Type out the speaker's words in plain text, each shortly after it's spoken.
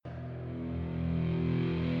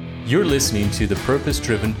You're listening to the Purpose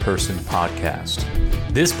Driven Person podcast.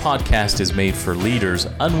 This podcast is made for leaders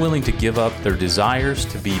unwilling to give up their desires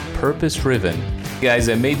to be purpose driven. Guys,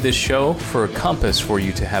 I made this show for a compass for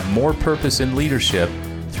you to have more purpose in leadership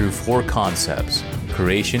through 4 concepts: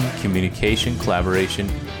 creation, communication, collaboration,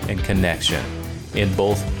 and connection in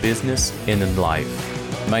both business and in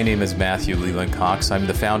life. My name is Matthew Leland Cox. I'm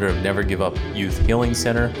the founder of Never Give Up Youth Healing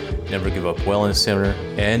Center, Never Give Up Wellness Center,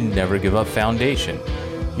 and Never Give Up Foundation.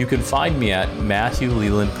 You can find me at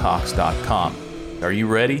MatthewLelandCox.com. Are you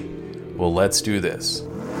ready? Well, let's do this.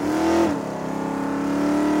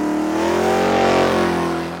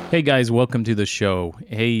 Hey guys, welcome to the show.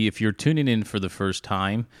 Hey, if you're tuning in for the first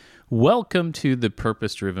time, welcome to the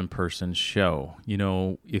Purpose Driven Person show. You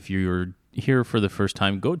know, if you're here for the first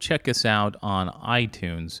time, go check us out on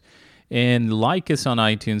iTunes and like us on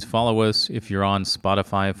iTunes. Follow us. If you're on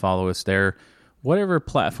Spotify, follow us there. Whatever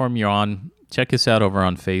platform you're on, check us out over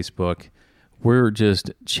on Facebook. We're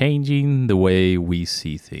just changing the way we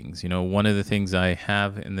see things. You know, one of the things I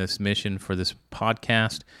have in this mission for this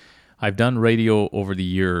podcast, I've done radio over the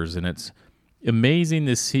years, and it's amazing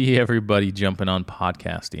to see everybody jumping on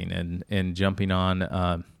podcasting and jumping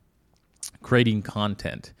on creating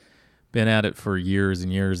content. Been at it for years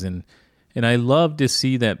and years, and I love to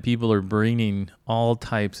see that people are bringing all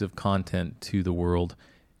types of content to the world.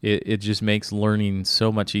 It just makes learning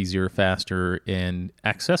so much easier, faster, and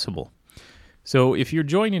accessible. So if you're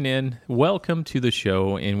joining in, welcome to the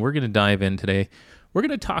show, and we're going to dive in today. We're going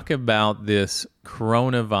to talk about this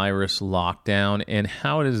coronavirus lockdown and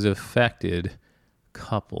how it has affected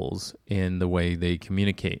couples in the way they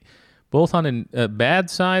communicate, both on a bad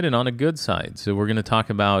side and on a good side. So we're going to talk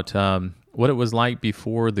about what it was like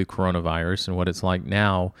before the coronavirus and what it's like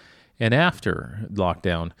now and after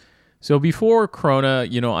lockdown. So before Corona,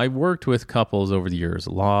 you know, I worked with couples over the years,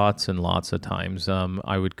 lots and lots of times.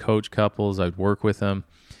 I would coach couples, I'd work with them.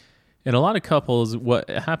 And a lot of couples, what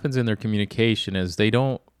happens in their communication is they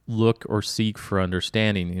don't look or seek for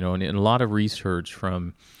understanding, you know, and a lot of research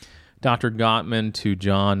from Dr. Gottman to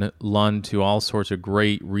John Lund to all sorts of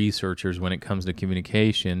great researchers when it comes to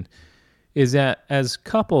communication is that as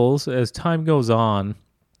couples, as time goes on,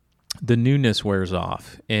 the newness wears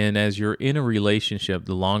off. And as you're in a relationship,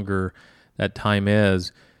 the longer that time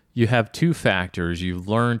is, you have 2 factors. You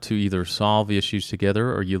learn to either solve issues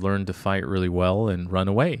together or you learn to fight really well and run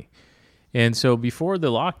away. And so before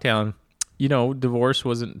the lockdown, you know, divorce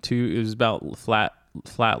wasn't too, it was about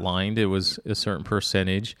flatlined. It was a certain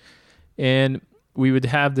percentage. And we would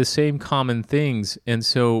have the same common things. And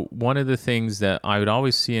so one of the things that I would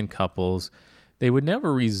always see in couples, they would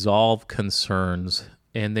never resolve concerns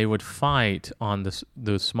and they would fight on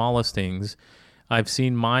the smallest things. I've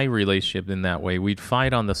seen my relationship in that way. We'd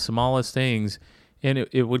fight on the smallest things and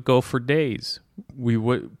it would go for days.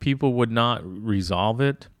 People would not resolve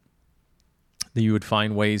it. You would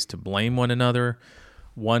find ways to blame one another.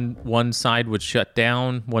 One side would shut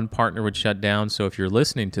down, one partner would shut down. So if you're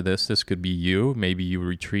listening to this could be you. Maybe you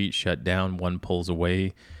retreat, shut down, one pulls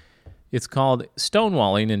away. It's called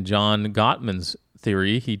stonewalling in John Gottman's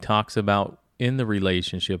theory. He talks about in the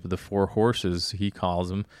relationship of the 4 horses, he calls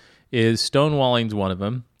them, is stonewalling's one of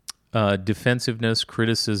them. Defensiveness,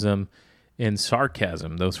 criticism, and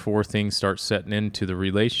sarcasm. Those 4 things start setting into the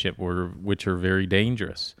relationship, which are very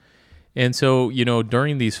dangerous. And so, you know,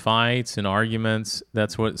 during these fights and arguments,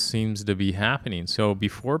 that's what seems to be happening. So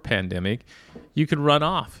before pandemic, you can run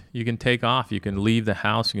off, you can take off, you can leave the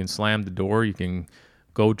house, you can slam the door, you can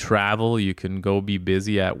go travel, you can go be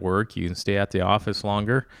busy at work, you can stay at the office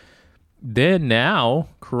longer. Then now,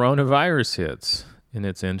 coronavirus hits, and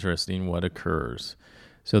it's interesting what occurs.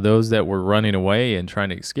 So those that were running away and trying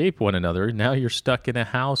to escape one another, now you're stuck in a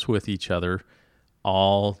house with each other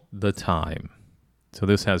all the time. So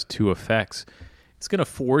this has 2 effects. It's going to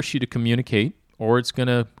force you to communicate, or it's going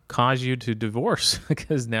to cause you to divorce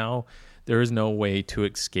because now there is no way to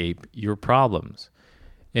escape your problems.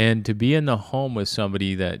 And to be in the home with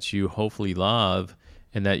somebody that you hopefully love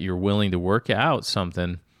and that you're willing to work out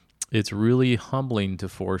something, it's really humbling to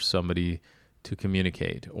force somebody to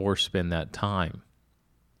communicate or spend that time.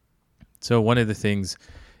 So one of the things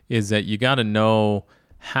is that you got to know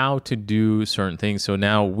how to do certain things. So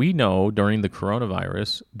now we know during the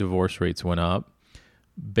coronavirus, divorce rates went up.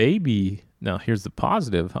 Now here's the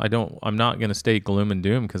positive. I'm not going to stay gloom and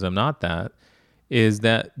doom because I'm not that, is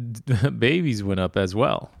that babies went up as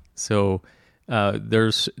well. So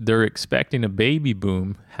they're expecting a baby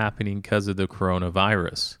boom happening because of the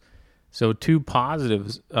coronavirus. So 2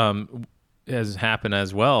 positives has happened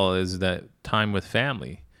as well is that time with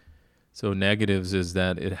family. So negatives is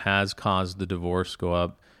that it has caused the divorce go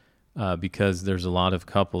up. because there's a lot of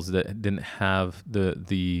couples that didn't have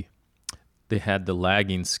they had the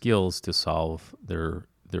lagging skills to solve their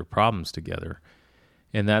problems together.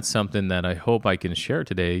 And that's something that I hope I can share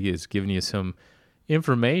today, is giving you some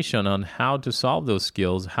information on how to solve those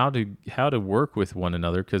skills, how to work with one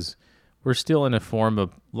another, because we're still in a form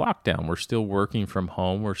of lockdown. We're still working from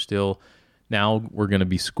home. We're going to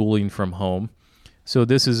be schooling from home. So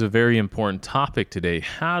this is a very important topic today.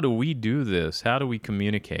 How do we do this? How do we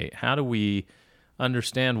communicate? How do we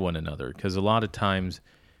understand one another? Because a lot of times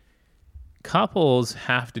couples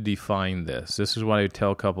have to define this. This is what I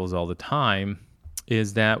tell couples all the time,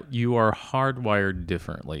 is that you are hardwired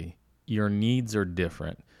differently. Your needs are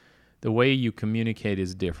different. The way you communicate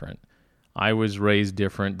is different. I was raised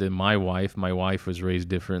different than my wife. My wife was raised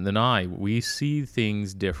different than I. We see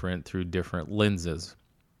things different through different lenses.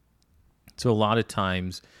 So a lot of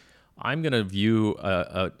times I'm going to view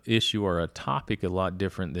a issue or a topic a lot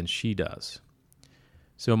different than she does.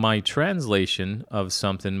 So my translation of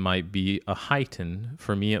something might be a heighten.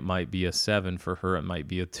 For me, it might be a 7. For her, it might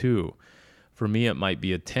be a 2. For me, it might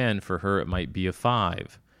be a 10. For her, it might be a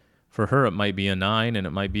 5. For her, it might be a 9, and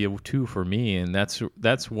it might be a 2 for me. And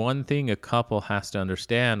that's one thing a couple has to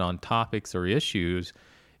understand on topics or issues.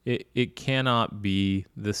 It cannot be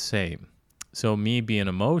the same. So me being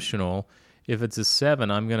emotional, if it's a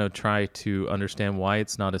 7, I'm going to try to understand why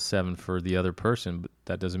it's not a 7 for the other person, but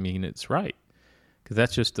that doesn't mean it's right. Because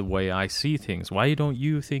that's just the way I see things. Why don't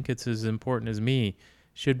you think it's as important as me?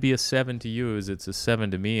 Should be a 7 to you as it's a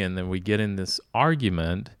 7 to me. And then we get in this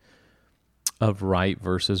argument of right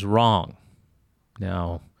versus wrong.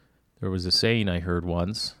 Now, there was a saying I heard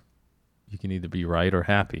once, you can either be right or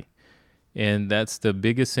happy. And that's the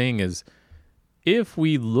biggest thing, is if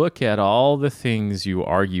we look at all the things you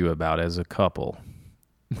argue about as a couple,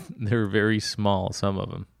 they're very small, some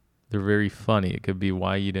of them. They're very funny. It could be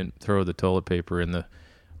why you didn't throw the toilet paper in the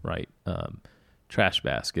right trash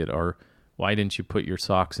basket, or why didn't you put your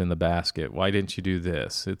socks in the basket? Why didn't you do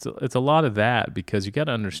this? It's a lot of that, because you got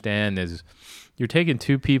to understand is you're taking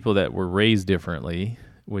two people that were raised differently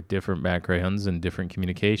with different backgrounds and different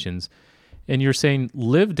communications, and you're saying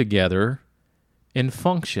live together and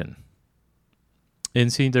function.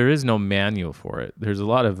 And see, there is no manual for it. There's a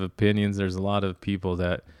lot of opinions. There's a lot of people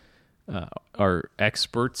that are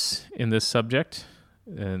experts in this subject,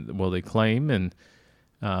 and well, they claim, and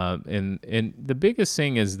the biggest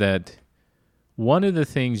thing is that one of the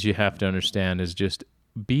things you have to understand is just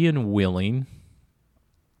being willing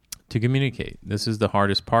to communicate. This is the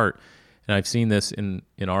hardest part, and I've seen this in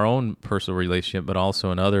our own personal relationship, but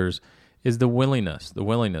also in others, is the willingness. The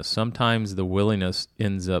willingness. Sometimes the willingness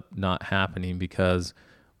ends up not happening because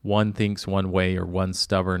one thinks one way, or one's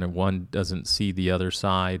stubborn, and one doesn't see the other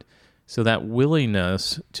side. So that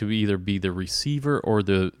willingness to either be the receiver or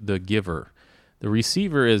the giver. The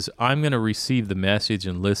receiver is, I'm going to receive the message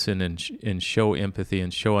and listen and show empathy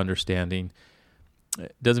and show understanding.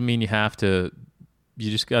 It doesn't mean you have to,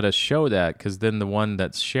 you just got to show that, because then the one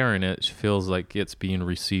that's sharing it feels like it's being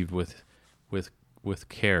received with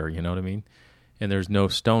care, you know what I mean? And there's no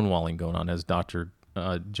stonewalling going on, as Dr.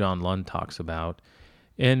 John Lund talks about.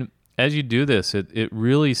 And as you do this, it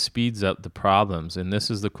really speeds up the problems. And this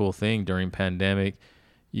is the cool thing during pandemic,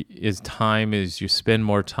 is you spend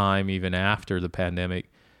more time even after the pandemic.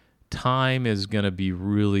 Time is going to be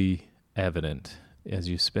really evident as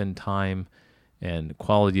you spend time, and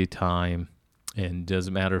quality time. And it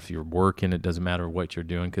doesn't matter if you're working, it doesn't matter what you're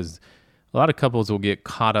doing, because a lot of couples will get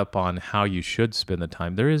caught up on how you should spend the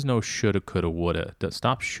time. There is no shoulda, coulda, woulda.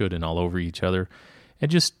 Stop shoulding all over each other and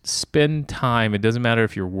just spend time. It doesn't matter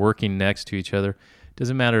if you're working next to each other. It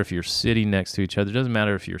doesn't matter if you're sitting next to each other. It doesn't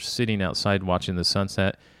matter if you're sitting outside watching the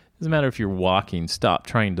sunset. It doesn't matter if you're walking. Stop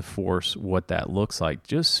trying to force what that looks like.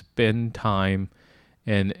 Just spend time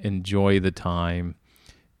and enjoy the time,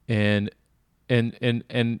 and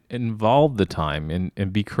involve the time,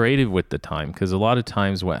 and be creative with the time. Because a lot of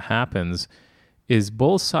times what happens is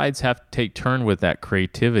both sides have to take turn with that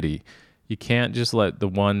creativity. You can't just let the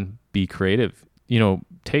one be creative.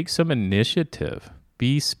 Take some initiative.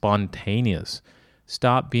 Be spontaneous.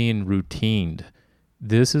 Stop being routined.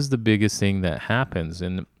 This is the biggest thing that happens.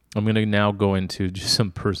 And I'm going to now go into just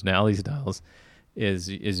some personality styles. As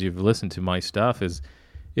you've listened to my stuff, is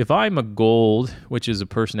if I'm a gold, which is a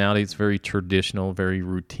personality that's very traditional, very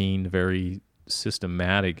routine, very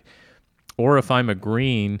systematic, or if I'm a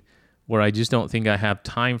green, where I just don't think I have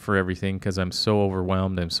time for everything because I'm so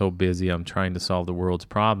overwhelmed, I'm so busy, I'm trying to solve the world's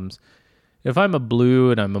problems. If I'm a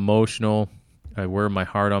blue and I'm emotional, I wear my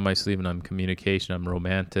heart on my sleeve, and I'm communication, I'm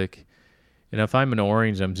romantic. And if I'm an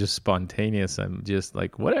orange, I'm just spontaneous. I'm just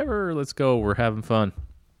like, whatever, let's go, we're having fun.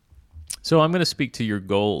 So I'm going to speak to your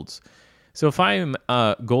golds. So if I am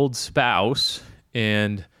a gold spouse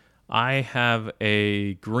and I have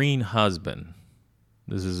a green husband,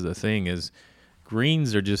 this is the thing is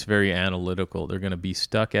greens are just very analytical. They're going to be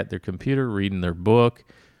stuck at their computer reading their book.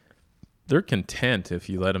 They're content if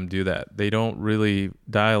you let them do that. They don't really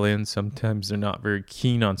dial in. Sometimes they're not very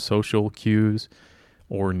keen on social cues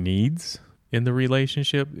or needs in the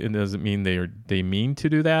relationship. It doesn't mean they mean to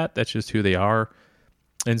do that. That's just who they are.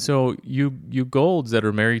 And so you golds that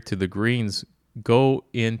are married to the greens, go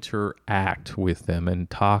interact with them and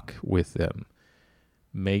talk with them.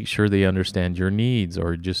 Make sure they understand your needs,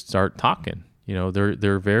 or just start talking.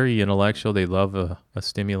 They're very intellectual. They love a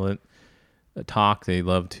stimulant talk. They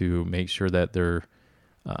love to make sure that they're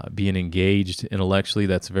being engaged intellectually.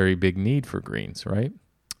 That's a very big need for greens, right?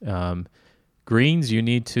 Greens, you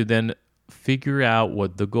need to then figure out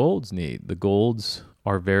what the golds need. The golds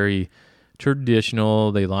are very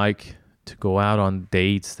traditional. They like to go out on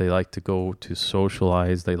dates. They like to go to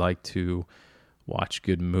socialize. They like to watch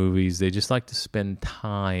good movies. They just like to spend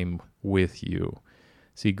time with you.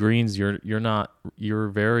 See, greens, you're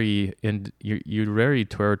very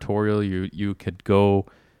territorial. You could go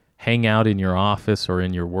hang out in your office or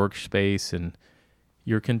in your workspace, and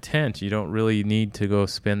you're content. You don't really need to go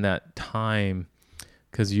spend that time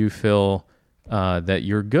because you feel that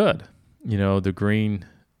you're good. The green.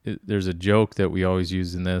 There's a joke that we always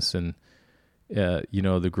use in this, and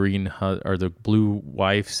the green or the blue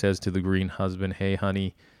wife says to the green husband, "Hey,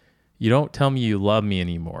 honey, you don't tell me you love me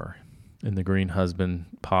anymore." And the green husband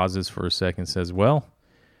pauses for a second and says, "Well,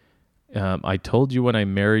 I told you when I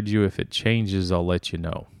married you, if it changes, I'll let you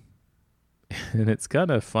know." And it's kind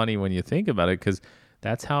of funny when you think about it, because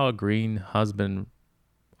that's how a green husband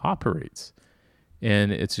operates.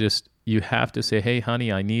 And it's just, you have to say, "Hey,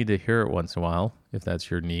 honey, I need to hear it once in a while," if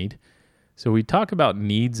that's your need. So we talk about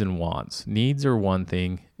needs and wants. Needs are one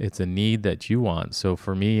thing. It's a need that you want. So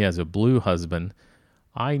for me as a blue husband,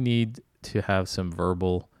 I need to have some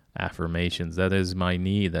verbal affirmations. That is my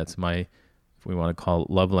need. That's my, if we want to call it,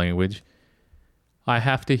 love language. I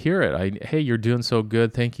have to hear it. Hey, you're doing so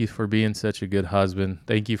good. Thank you for being such a good husband.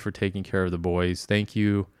 Thank you for taking care of the boys. Thank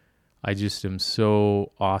you. I just am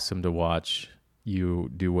so awesome to watch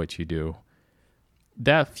you do what you do.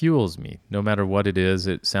 That fuels me, no matter what it is.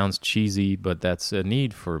 It sounds cheesy, but that's a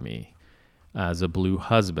need for me as a blue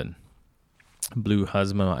husband. Blue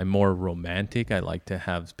husband, I'm more romantic. I like to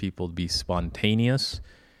have people be spontaneous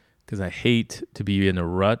because I hate to be in a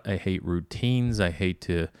rut. I hate routines. I hate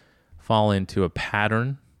to fall into a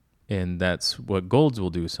pattern, and that's what golds will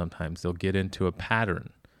do sometimes. They'll get into a pattern.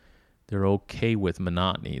 They're okay with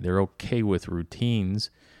monotony. They're okay with routines.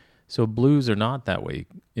 So blues are not that way,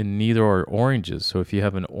 and neither are oranges. So if you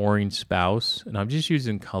have an orange spouse, and I'm just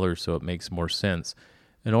using color so it makes more sense,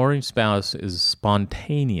 an orange spouse is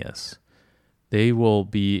spontaneous. They will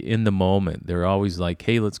be in the moment. They're always like,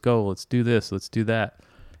 "Hey, let's go, let's do this, let's do that."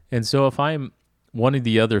 And so if I'm one of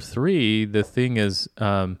the other three, the thing is,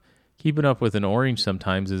 keeping up with an orange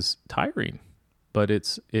sometimes is tiring, but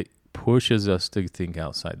it pushes us to think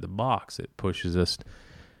outside the box. It pushes us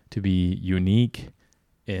to be unique.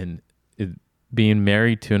 And being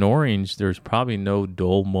married to an orange, there's probably no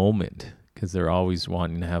dull moment because they're always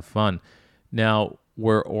wanting to have fun. Now,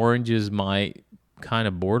 where oranges might kind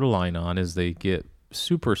of borderline on is they get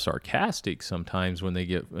super sarcastic sometimes when they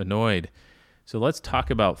get annoyed. So let's talk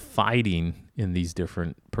about fighting in these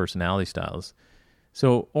different personality styles.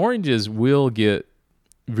 So oranges will get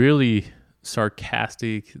really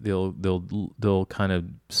sarcastic. They'll kind of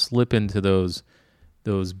slip into those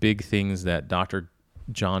big things that Dr.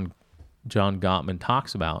 John Gottman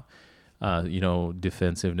talks about,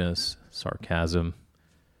 defensiveness, sarcasm.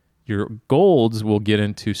 Your golds will get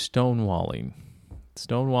into stonewalling.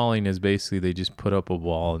 Stonewalling is basically they just put up a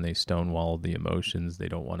wall and they stonewall the emotions. They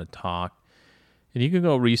don't want to talk. And you can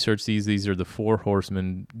go research these. These are the 4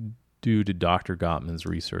 horsemen due to Dr. Gottman's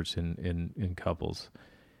research in couples.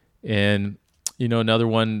 And, another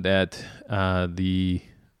one that the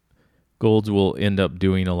golds will end up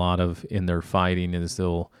doing a lot of in their fighting is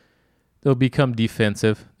they'll become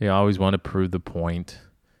defensive. They always want to prove the point.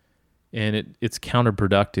 And it's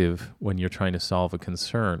counterproductive when you're trying to solve a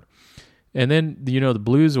concern. And then, the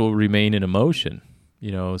blues will remain in emotion.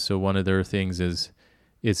 So one of their things is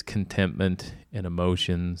contentment and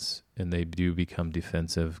emotions, and they do become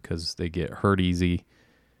defensive because they get hurt easy.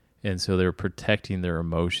 And so they're protecting their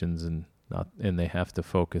emotions and they have to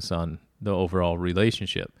focus on the overall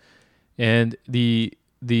relationship. And the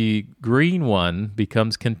green one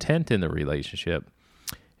becomes content in the relationship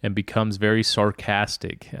and becomes very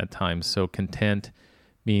sarcastic at times. So content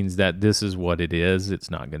means that this is what it is.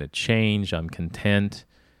 It's not going to change. I'm content.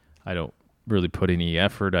 I don't really put any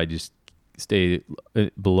effort. I just stay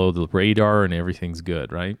below the radar and everything's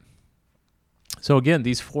good, right? So again,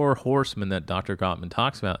 these 4 horsemen that Dr. Gottman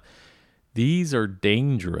talks about, these are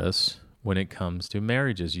dangerous when it comes to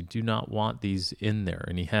marriages. You do not want these in there.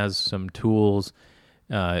 And he has some tools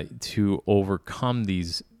to overcome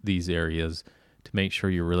these areas to make sure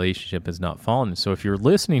your relationship is not falling. So if you're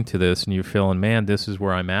listening to this and you're feeling, man, this is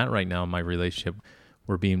where I'm at right now in my relationship,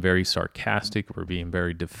 we're being very sarcastic, we're being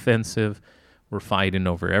very defensive, we're fighting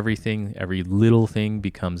over everything, every little thing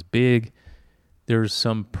becomes big, there's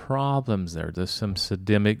some problems there. There's some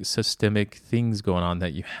systemic things going on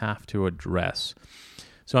that you have to address.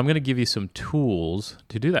 So I'm going to give you some tools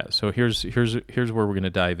to do that. So here's where we're going to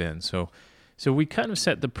dive in. So we kind of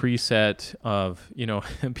set the preset of,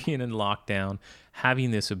 being in lockdown,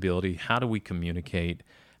 having this ability. How do we communicate?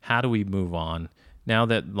 How do we move on? Now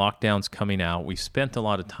that lockdown's coming out, we spent a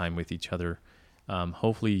lot of time with each other.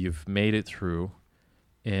 Hopefully you've made it through.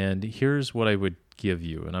 And here's what I would give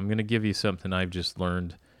you. And I'm going to give you something I've just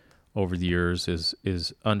learned over the years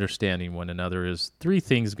is understanding one another is 3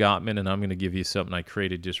 things, Gottman. And I'm going to give you something I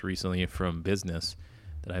created just recently from business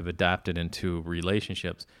that I've adapted into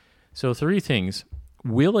relationships. So 3 things: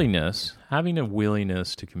 willingness, having a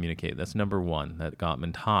willingness to communicate. That's number 1 that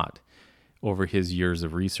Gottman taught over his years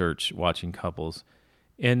of research watching couples.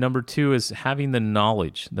 And number 2 is having the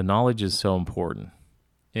knowledge. The knowledge is so important.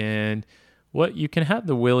 And what you can have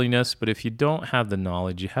the willingness, but if you don't have the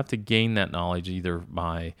knowledge, you have to gain that knowledge either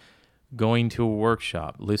by going to a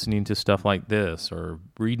workshop, listening to stuff like this, or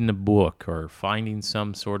reading a book, or finding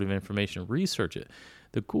some sort of information. Research it.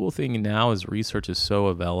 The cool thing now is research is so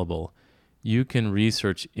available. You can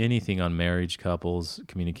research anything on marriage, couples,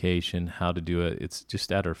 communication, how to do it. It's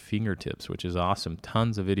just at our fingertips, which is awesome.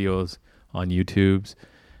 Tons of videos on YouTube's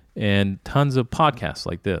and tons of podcasts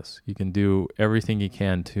like this. You can do everything you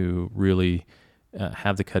can to really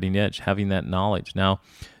have the cutting edge, having that knowledge. Now,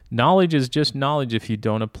 knowledge is just knowledge if you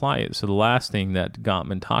don't apply it. So the last thing that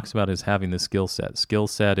Gottman talks about is having the skill set. Skill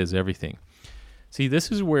set is everything. See,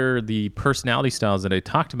 this is where the personality styles that I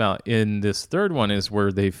talked about in this third one is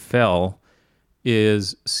where they fell,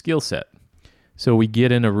 is skill set. So we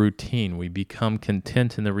get in a routine. We become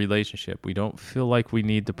content in the relationship. We don't feel like we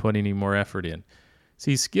need to put any more effort in.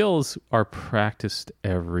 See, skills are practiced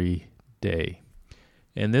every day.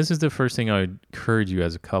 And this is the first thing I would encourage you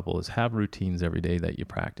as a couple is have routines every day that you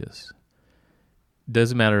practice.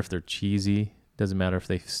 Doesn't matter if they're cheesy. Doesn't matter if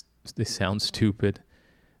they sound stupid.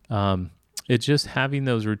 It's just having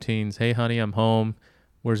those routines. Hey, honey, I'm home.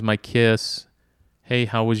 Where's my kiss? Hey,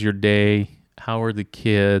 how was your day? How are the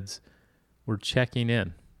kids? We're checking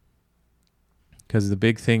in. Because the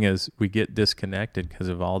big thing is we get disconnected because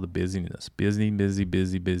of all the busyness.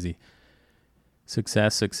 Busy.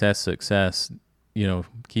 Success.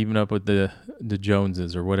 Keeping up with the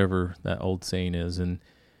Joneses or whatever that old saying is. And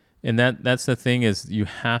that's the thing is you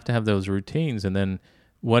have to have those routines. And then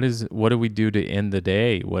what do we do to end the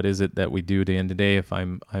day? What is it that we do to end the day if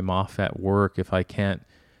I'm off at work, if I can't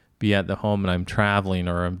be at the home and I'm traveling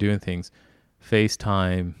or I'm doing things?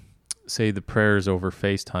 FaceTime. Say the prayers over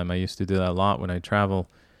FaceTime. I used to do that a lot when I travel,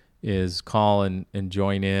 is call and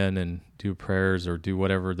join in and do prayers or do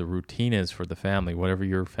whatever the routine is for the family, whatever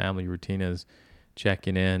your family routine is,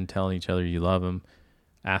 checking in, telling each other you love them,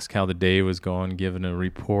 ask how the day was going, giving a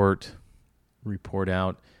report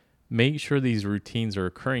out. Make sure these routines are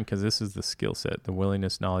occurring because this is the skill set, the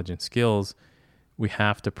willingness, knowledge, and skills. We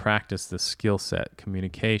have to practice the skill set,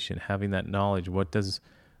 communication, having that knowledge. What does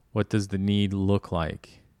the need look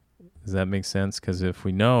like? Does that make sense? Because if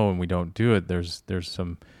we know and we don't do it, there's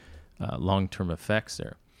some long-term effects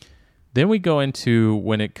there. Then we go into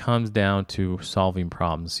when it comes down to solving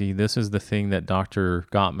problems. See, this is the thing that Dr.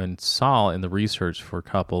 Gottman saw in the research for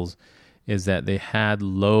couples is that they had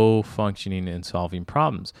low functioning in solving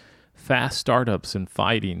problems. Fast startups and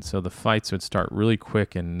fighting, so the fights would start really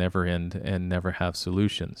quick and never end and never have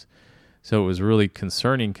solutions. So it was really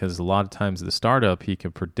concerning because a lot of times the startup, he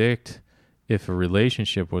could predict if a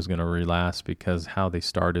relationship was going to last because how they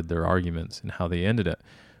started their arguments and how they ended it.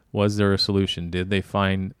 Was there a solution? Did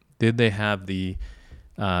they have the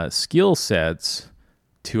skill sets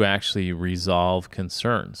to actually resolve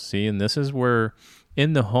concerns? See, and this is where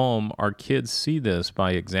in the home, our kids see this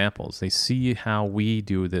by examples. They see how we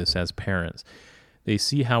do this as parents. They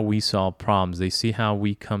see how we solve problems. They see how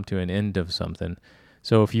we come to an end of something.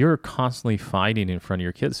 So if you're constantly fighting in front of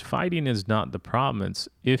your kids, fighting is not the problem. It's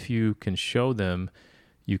if you can show them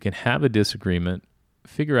you can have a disagreement,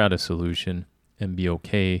 figure out a solution, and be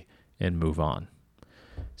okay and move on.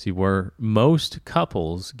 See, where most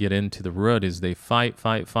couples get into the rut is they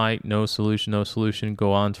fight, no solution,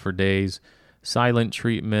 go on for days, silent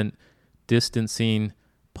treatment, distancing,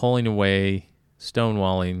 pulling away,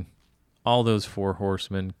 stonewalling, all those four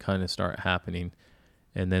horsemen kind of start happening.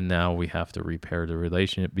 And then now we have to repair the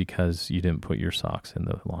relationship because you didn't put your socks in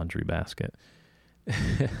the laundry basket.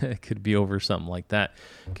 It could be over something like that.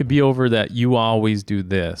 It could be over that you always do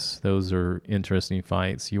this. Those are interesting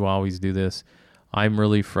fights. You always do this. I'm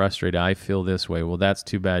really frustrated. I feel this way. Well, that's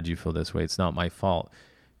too bad you feel this way. It's not my fault.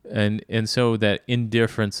 And so that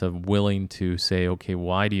indifference of willing to say, okay,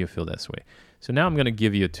 why do you feel this way? So now I'm going to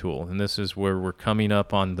give you a tool. And this is where we're coming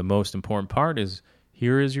up on the most important part is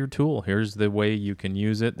here is your tool. Here's the way you can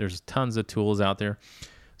use it. There's tons of tools out there.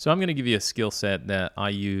 So I'm going to give you a skill set that I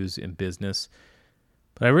use in business.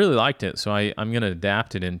 But I really liked it, so I'm going to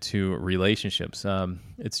adapt it into relationships.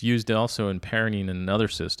 It's used also in parenting in another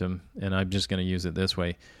system, and I'm just going to use it this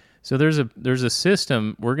way. So there's a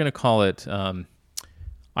system, we're going to call it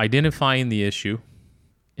identifying the issue,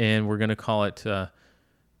 and we're going to call it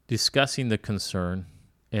discussing the concern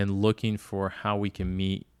and looking for how we can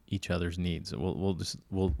meet each other's needs.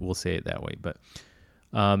 We'll say it that way, but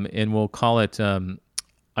and we'll call it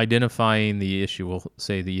identifying the issue. We'll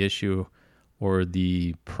say the issue or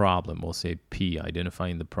the problem. We'll say P,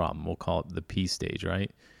 identifying the problem. We'll call it the P stage,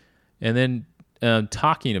 right? And then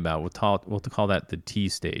talking about, we'll call that the T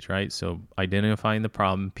stage, right? So identifying the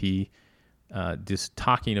problem, P, just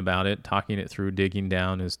talking about it, talking it through, digging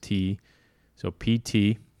down is T. So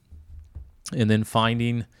PT. And then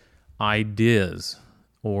finding ideas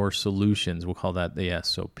or solutions. We'll call that the S.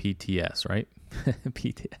 So PTS, right?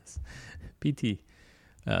 PTS. PT.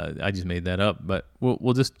 I just made that up, but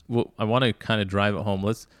I want to kind of drive it home.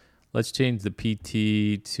 Let's change the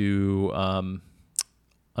PT to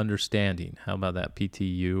understanding. How about that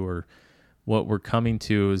PTU? Or what we're coming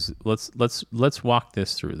to is let's walk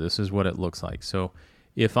this through. This is what it looks like. So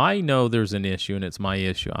if I know there's an issue and it's my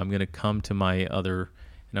issue, I'm going to come to my other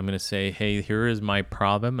and I'm going to say, hey, here is my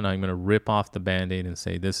problem, and I'm going to rip off the Band-Aid and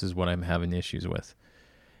say, this is what I'm having issues with,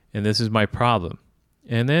 and this is my problem.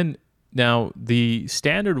 And then now, the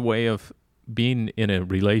standard way of being in a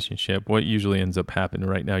relationship, what usually ends up happening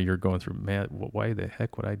right now, you're going through, man, why the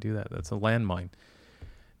heck would I do that? That's a landmine.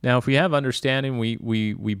 Now, if we have understanding,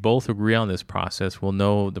 we both agree on this process, we'll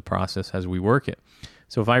know the process as we work it.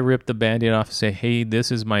 So if I rip the Band-Aid off and say, hey, this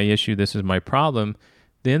is my issue, this is my problem,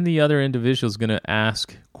 then the other individual is going to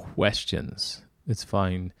ask questions. It's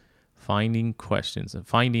finding questions and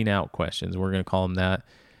finding out questions. We're going to call them that,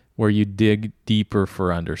 where you dig deeper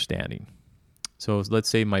for understanding. So let's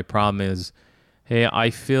say my problem is, hey,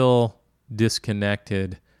 I feel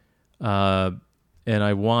disconnected and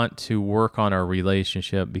I want to work on our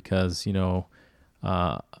relationship because,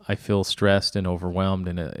 I feel stressed and overwhelmed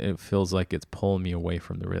and it feels like it's pulling me away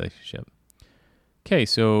from the relationship. Okay,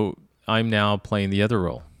 so I'm now playing the other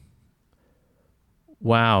role.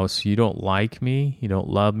 Wow, so you don't like me, you don't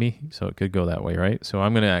love me, so it could go that way, right? So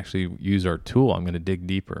I'm going to actually use our tool. I'm going to dig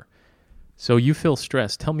deeper. So you feel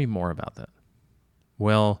stressed. Tell me more about that.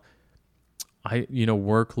 Well,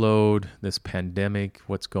 workload, this pandemic,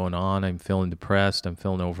 what's going on? I'm feeling depressed. I'm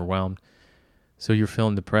feeling overwhelmed. So you're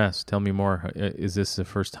feeling depressed. Tell me more. Is this the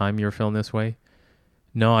first time you're feeling this way?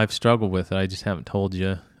 No, I've struggled with it. I just haven't told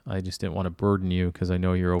you. I just didn't want to burden you because I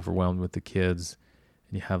know you're overwhelmed with the kids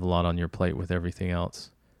and you have a lot on your plate with everything else.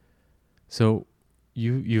 So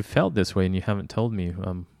you felt this way and you haven't told me.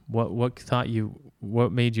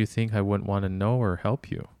 What made you think I wouldn't want to know or help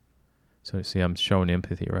you? So see, I'm showing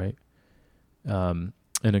empathy, right? And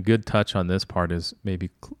a good touch on this part is maybe,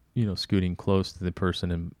 scooting close to the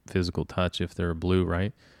person in physical touch if they're blue,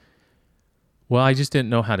 right? Well, I just didn't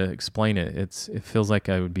know how to explain it. It feels like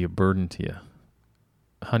I would be a burden to you.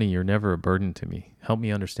 Honey, you're never a burden to me. Help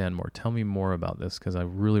me understand more. Tell me more about this because I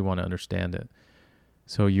really want to understand it.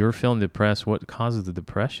 So you're feeling depressed. What causes the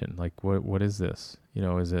depression? Like, what is this?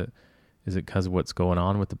 Is it because of what's going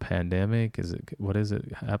on with the pandemic? What is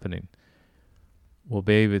it happening? Well,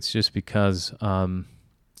 babe, it's just because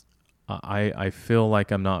I feel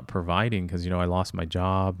like I'm not providing because, I lost my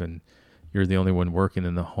job and you're the only one working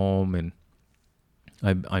in the home and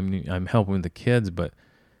I'm helping with the kids, but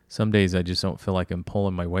some days I just don't feel like I'm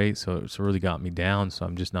pulling my weight. So it's really got me down. So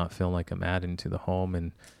I'm just not feeling like I'm adding to the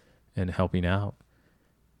home and helping out.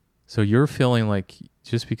 So you're feeling like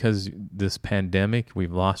just because this pandemic,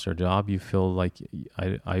 we've lost our job, you feel like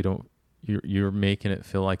you're making it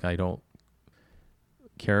feel like I don't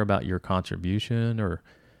care about your contribution or,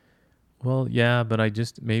 well, yeah, but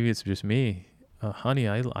maybe it's just me. honey,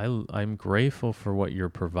 I'm grateful for what you're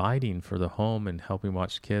providing for the home and helping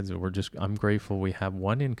watch kids. I'm grateful we have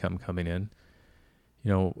one income coming in.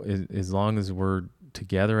 As long as we're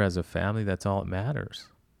together as a family, that's all that matters.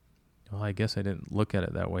 Well, I guess I didn't look at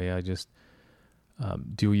it that way. I just,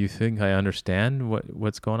 do you think I understand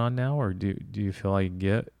what's going on now? Or do you feel I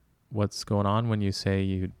get what's going on when you say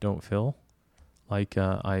you don't feel like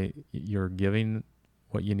you're giving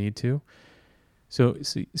what you need to? So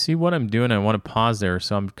see what I'm doing? I want to pause there.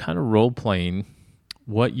 So I'm kind of role playing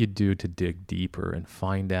what you do to dig deeper and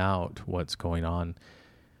find out what's going on.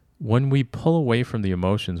 When we pull away from the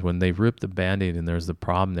emotions, when they rip the Band-Aid and there's the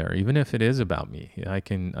problem there, even if it is about me, I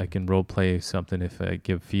can role play something. If I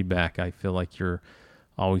give feedback, I feel like you're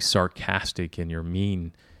always sarcastic and you're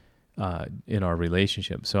mean in our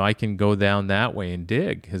relationship. So I can go down that way and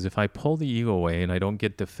dig, because if I pull the ego away and I don't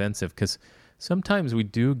get defensive, because sometimes we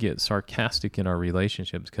do get sarcastic in our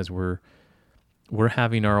relationships because we're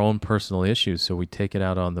having our own personal issues, so we take it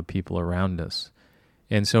out on the people around us.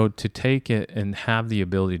 And so to take it and have the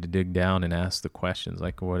ability to dig down and ask the questions,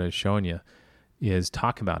 like what I've shown you, is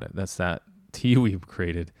talk about it. That's that tea we've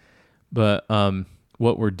created. But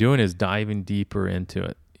what we're doing is diving deeper into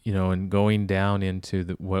it, and going down into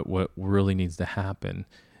what really needs to happen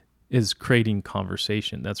is creating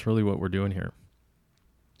conversation. That's really what we're doing here.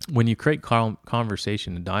 When you create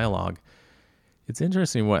conversation and dialogue, it's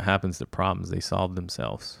interesting what happens to problems. They solve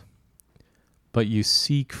themselves. But you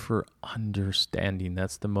seek for understanding.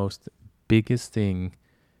 That's the most biggest thing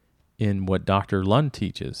in what Dr. Lund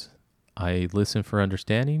teaches. I listen for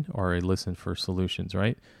understanding, or I listen for solutions,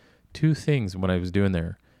 right? Two things when I was doing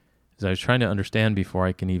there is I was trying to understand before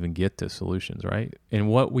I can even get to solutions, right? And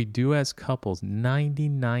what we do as couples,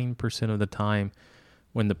 99% of the time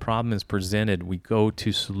when the problem is presented, we go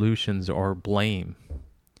to solutions or blame.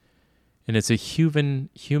 And it's a human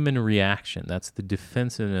reaction. That's the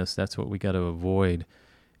defensiveness. That's what we got to avoid,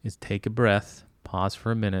 is take a breath, pause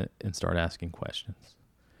for a minute, and start asking questions.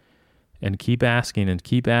 And keep asking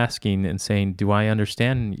and saying, do I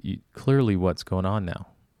understand clearly what's going on now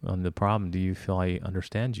on the problem? Do you feel I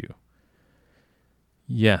understand you?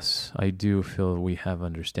 Yes, I do feel we have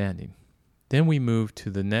understanding. Then we move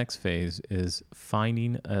to the next phase, is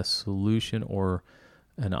finding a solution or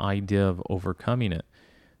an idea of overcoming it.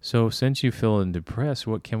 So since you feel depressed,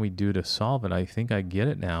 what can we do to solve it? I think I get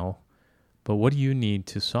it now, but what do you need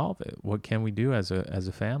to solve it? What can we do as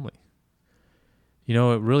a family? It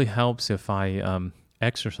really helps if I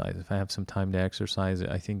exercise. If I have some time to exercise,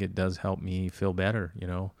 I think it does help me feel better.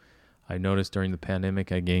 I noticed during the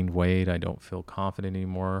pandemic I gained weight. I don't feel confident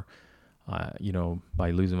anymore. By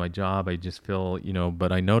losing my job, I just feel,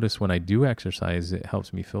 but I notice when I do exercise, it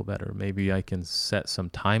helps me feel better. Maybe I can set some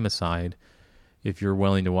time aside. If you're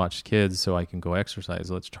willing to watch kids so I can go exercise,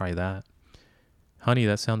 let's try that. Honey,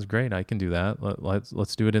 that sounds great. I can do that.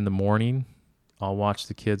 Let's do it in the morning. I'll watch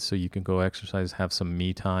the kids so you can go exercise, have some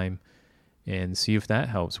me time, and see if that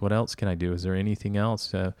helps. What else can I do? Is there anything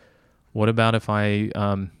else? What about if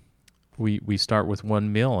we start with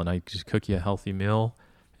one meal and I just cook you a healthy meal,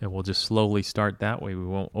 and we'll just slowly start that way. We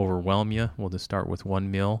won't overwhelm you. We'll just start with one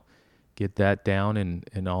meal, get that down,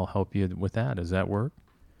 and I'll help you with that. Does that work?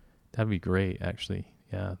 That'd be great, actually.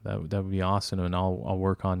 Yeah, that would be awesome. And I'll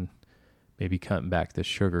work on maybe cutting back the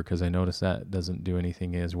sugar, because I notice that doesn't do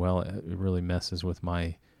anything as well. It really messes with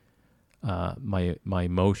my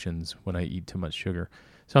emotions when I eat too much sugar.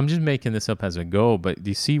 So I'm just making this up as I go. But do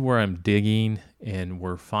you see where I'm digging and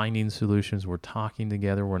we're finding solutions? We're talking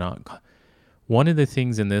together. We're not. One of the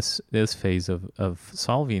things in this phase of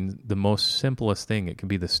solving the most simplest thing, it can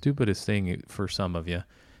be the stupidest thing for some of you.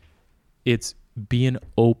 It's being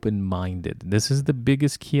open-minded. This is the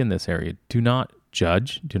biggest key in this area. Do not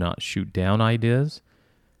judge. Do not shoot down ideas.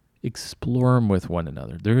 Explore them with one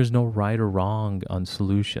another. There is no right or wrong on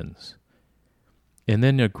solutions. And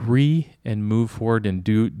then agree and move forward and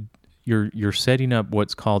do. You're setting up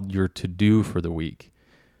what's called your to-do for the week.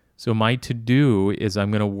 So my to-do is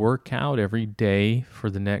I'm going to work out every day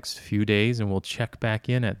for the next few days, and we'll check back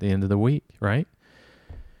in at the end of the week, right?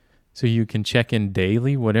 So you can check in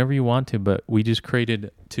daily, whatever you want to, but we just created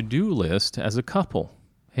a to-do list as a couple.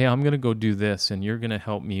 Hey, I'm going to go do this, and you're going to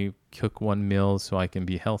help me cook one meal so I can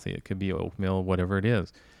be healthy. It could be oatmeal, whatever it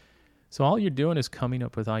is. So all you're doing is coming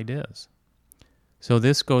up with ideas. So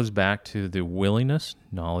this goes back to the willingness,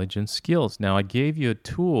 knowledge, and skills. Now, I gave you a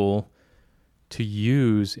tool to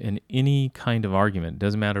use in any kind of argument. It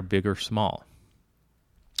doesn't matter big or small.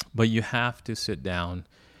 But you have to sit down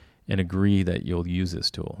and agree that you'll use this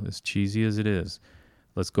tool. As cheesy as it is,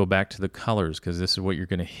 let's go back to the colors, because this is what you're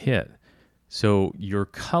going to hit. So your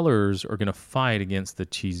colors are going to fight against the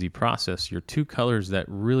cheesy process. Your two colors that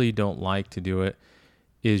really don't like to do it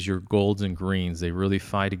is your golds and greens. They really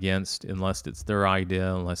fight against, unless it's their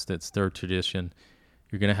idea, unless it's their tradition.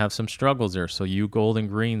 You're going to have some struggles there. So you gold and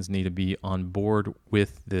greens need to be on board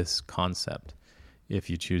with this concept. If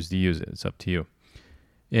you choose to use it, it's up to you.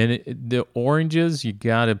 And the oranges, you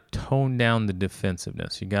got to tone down the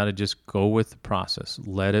defensiveness. You got to just go with the process.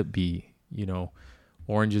 Let it be.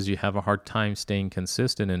 Oranges, you have a hard time staying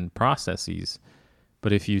consistent in processes.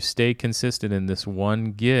 But if you stay consistent in this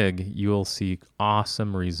one gig, you'll see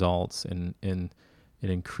awesome results, and it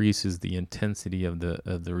increases the intensity of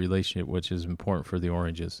the relationship, which is important for the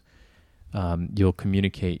oranges. You'll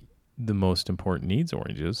communicate the most important needs,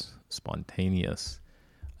 oranges, spontaneous,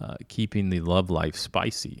 keeping the love life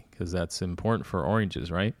spicy, because that's important for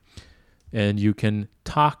oranges, right? And you can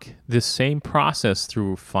talk this same process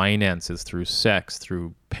through finances, through sex,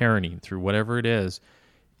 through parenting, through whatever it is.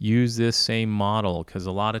 Use this same model, because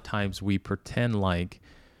a lot of times we pretend like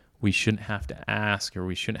we shouldn't have to ask, or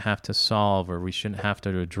we shouldn't have to solve, or we shouldn't have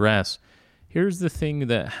to address. Here's the thing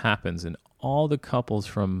that happens in all the couples,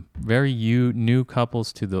 from very new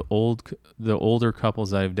couples to the older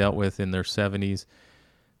couples I've dealt with in their 70s.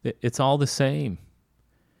 It's all the same.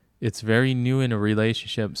 It's very new in a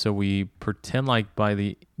relationship, so we pretend like by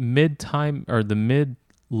the mid-time or the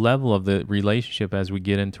mid-level of the relationship, as we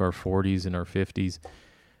get into our 40s and our 50s,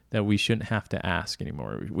 that we shouldn't have to ask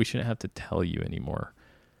anymore. We shouldn't have to tell you anymore.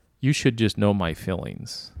 You should just know my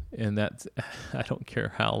feelings. And that's, I don't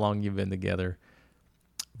care how long you've been together,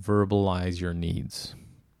 verbalize your needs.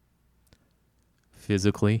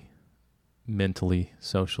 Physically, mentally,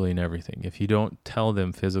 socially, and everything. If you don't tell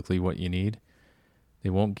them physically what you need, they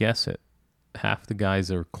won't guess it. Half the guys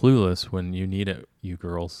are clueless when you need it, you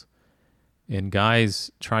girls. And guys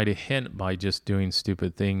try to hint by just doing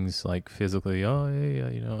stupid things like physically,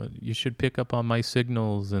 you should pick up on my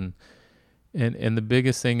signals. And the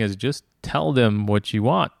biggest thing is just tell them what you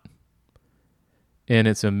want. And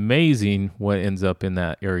it's amazing what ends up in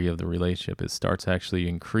that area of the relationship. It starts actually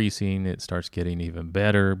increasing. It starts getting even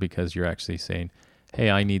better, because you're actually saying, hey,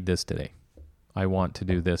 I need this today. I want to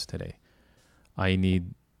do this today. I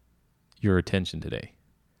need your attention today.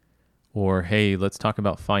 Or, hey, let's talk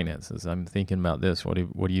about finances. I'm thinking about this. What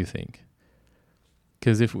do you think?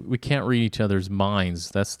 Because if we can't read each other's minds,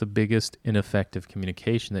 that's the biggest ineffective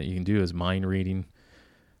communication that you can do, is mind reading,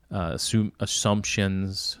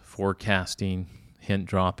 assumptions, forecasting, hint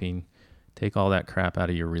dropping. Take all that crap out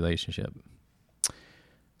of your relationship.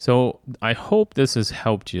 So I hope this has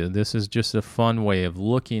helped you. This is just a fun way of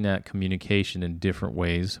looking at communication in different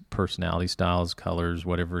ways, personality styles, colors,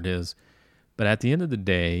 whatever it is. But at the end of the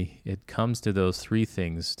day, it comes to those three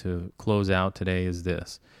things to close out today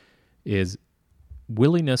is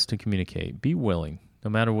willingness to communicate. Be willing, no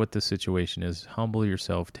matter what the situation is. Humble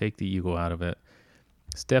yourself, take the ego out of it,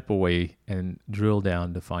 step away and drill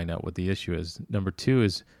down to find out what the issue is. Number two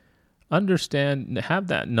is understand, have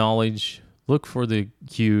that knowledge. Look for the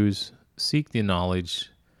cues, seek the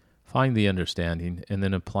knowledge, find the understanding, and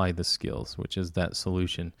then apply the skills, which is that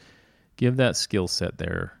solution. Give that skill set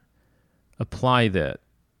there. Apply that.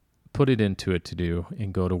 Put it into a to-do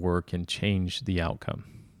and go to work and change the outcome.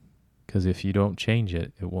 Because if you don't change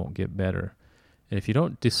it, it won't get better. And if you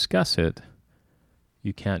don't discuss it,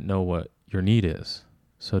 you can't know what your need is.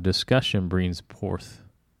 So discussion brings forth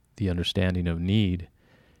the understanding of need.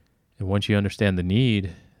 And once you understand the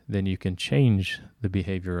need, then you can change the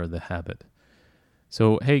behavior or the habit.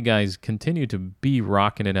 So, hey guys, continue to be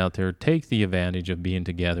rocking it out there. Take the advantage of being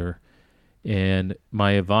together. And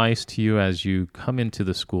my advice to you as you come into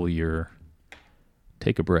the school year,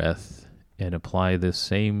 take a breath and apply this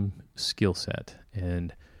same skill set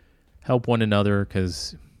and help one another,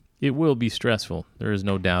 because it will be stressful. There is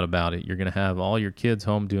no doubt about it. You're going to have all your kids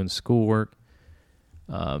home doing schoolwork.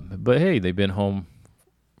 But hey, they've been home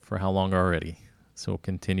for how long already? So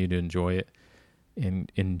continue to enjoy it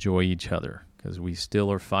and enjoy each other, because we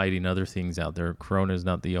still are fighting other things out there. Corona is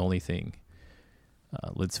not the only thing.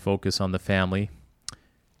 Let's focus on the family.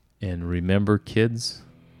 And remember, kids,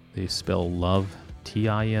 they spell love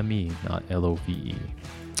T-I-M-E, not L-O-V-E.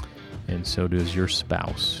 And so does your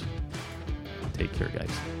spouse. Take care,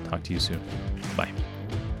 guys. Talk to you soon. Bye.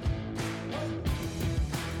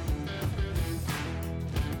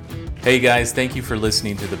 Hey guys, thank you for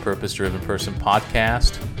listening to the Purpose Driven Person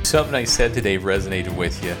podcast. Something I said today resonated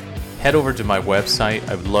with you. Head over to my website.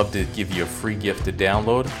 I would love to give you a free gift to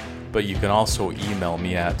download, but you can also email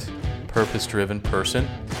me at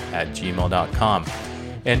purposedrivenperson@gmail.com.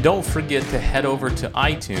 And don't forget to head over to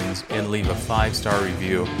iTunes and leave a 5-star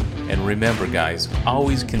review. And remember, guys,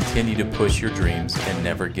 always continue to push your dreams and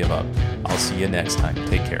never give up. I'll see you next time.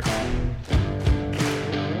 Take care.